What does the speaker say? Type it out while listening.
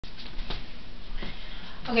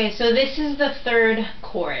Okay, so this is the third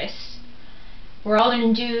chorus. We're all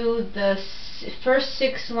going to do the first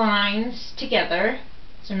 6 lines together,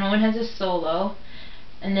 so no one has a solo,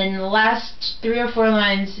 and then the last 3 or 4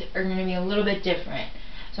 lines are going to be a little bit different.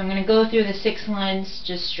 So I'm going to go through the 6 lines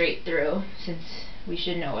just straight through, since we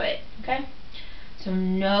should know it, okay? So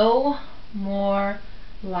no more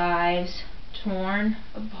lives torn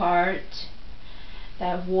apart,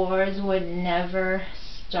 that wars would never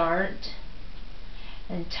start,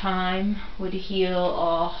 and time would heal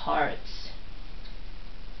all hearts.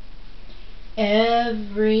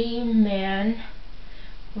 Every man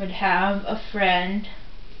would have a friend,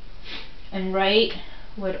 and right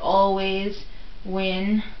would always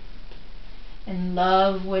win, and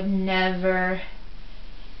love would never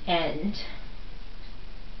end.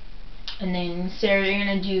 And then Sarah, you're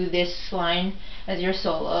going to do this line as your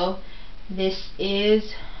solo. This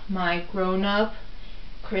is my grown-up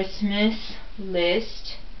Christmas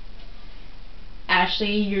list.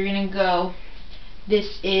 Ashley, you're going to go,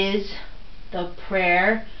 this is the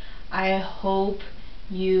prayer I hope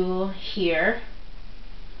you'll hear.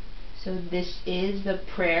 So this is the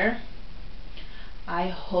prayer I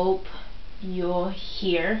hope you'll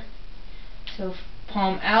hear. So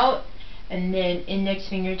palm out and then index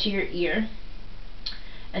finger to your ear.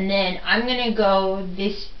 And then I'm going to go,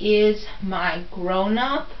 this is my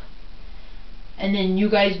grown-up, and then you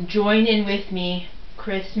guys join in with me,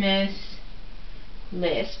 Christmas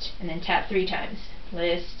list, and then tap 3 times,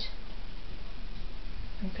 list.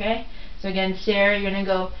 Okay, so again, Sarah, you're going to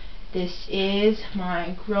go, this is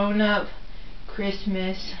my grown-up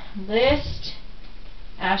Christmas list.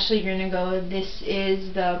 Ashley, you're going to go, this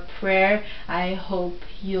is the prayer I hope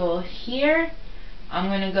you'll hear. I'm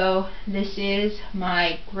going to go, this is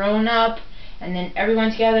my grown-up, and then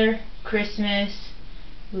everyone together, Christmas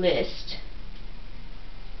list.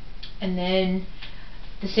 And then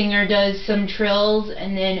the singer does some trills,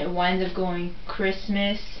 and then it winds up going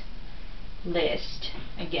Christmas list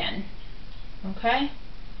again. Okay?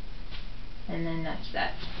 And then that's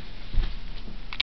that.